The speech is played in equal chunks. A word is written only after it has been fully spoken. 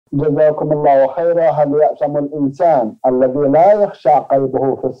جزاكم الله خيرا. هل يأثم الإنسان الذي لا يخشع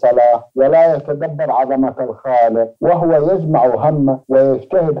قلبه في الصلاة ولا يتدبر عظمة الخالق وهو يجمع همه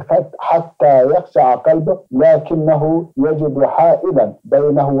ويجتهد حتى يخشع قلبه، لكنه يجد حائلا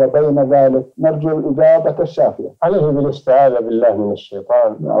بينه وبين ذلك؟ نرجو الإجابة الشافية. عليه بالاستعاذة بالله من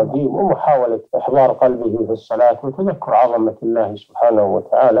الشيطان الرجيم ومحاولة إحضار قلبه في الصلاة وتذكر عظمة الله سبحانه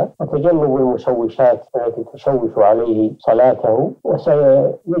وتعالى وتجنب المشوشات التي تشوش عليه صلاته،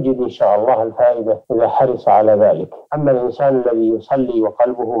 وسيجد إن شاء الله الفائدة إذا حرص على ذلك. أما الإنسان الذي يصلي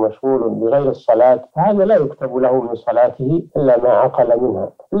وقلبه مشغول بغير الصلاة فهذا لا يكتب له من صلاته إلا ما عقل منها،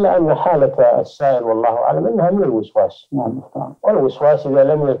 إلا أن حالة السائل والله أعلم أنها من الوسواس، والوسواس إذا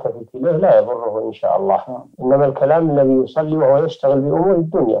لم يلتفت إليه لا يضره إن شاء الله. إنما الكلام الذي يصلي وهو يشتغل بأمور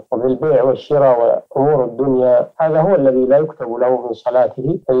الدنيا وبالبيع والشراء وأمور الدنيا هذا هو الذي لا يكتب له من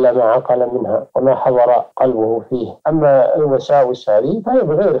صلاته إلا ما عقل منها وما حضر قلبه فيه. أما الوساوس هذه فهي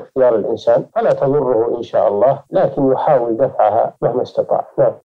بغير اختيار الإنسان فلا تضره إن شاء الله، لكن يحاول دفعها مهما استطاع. نعم.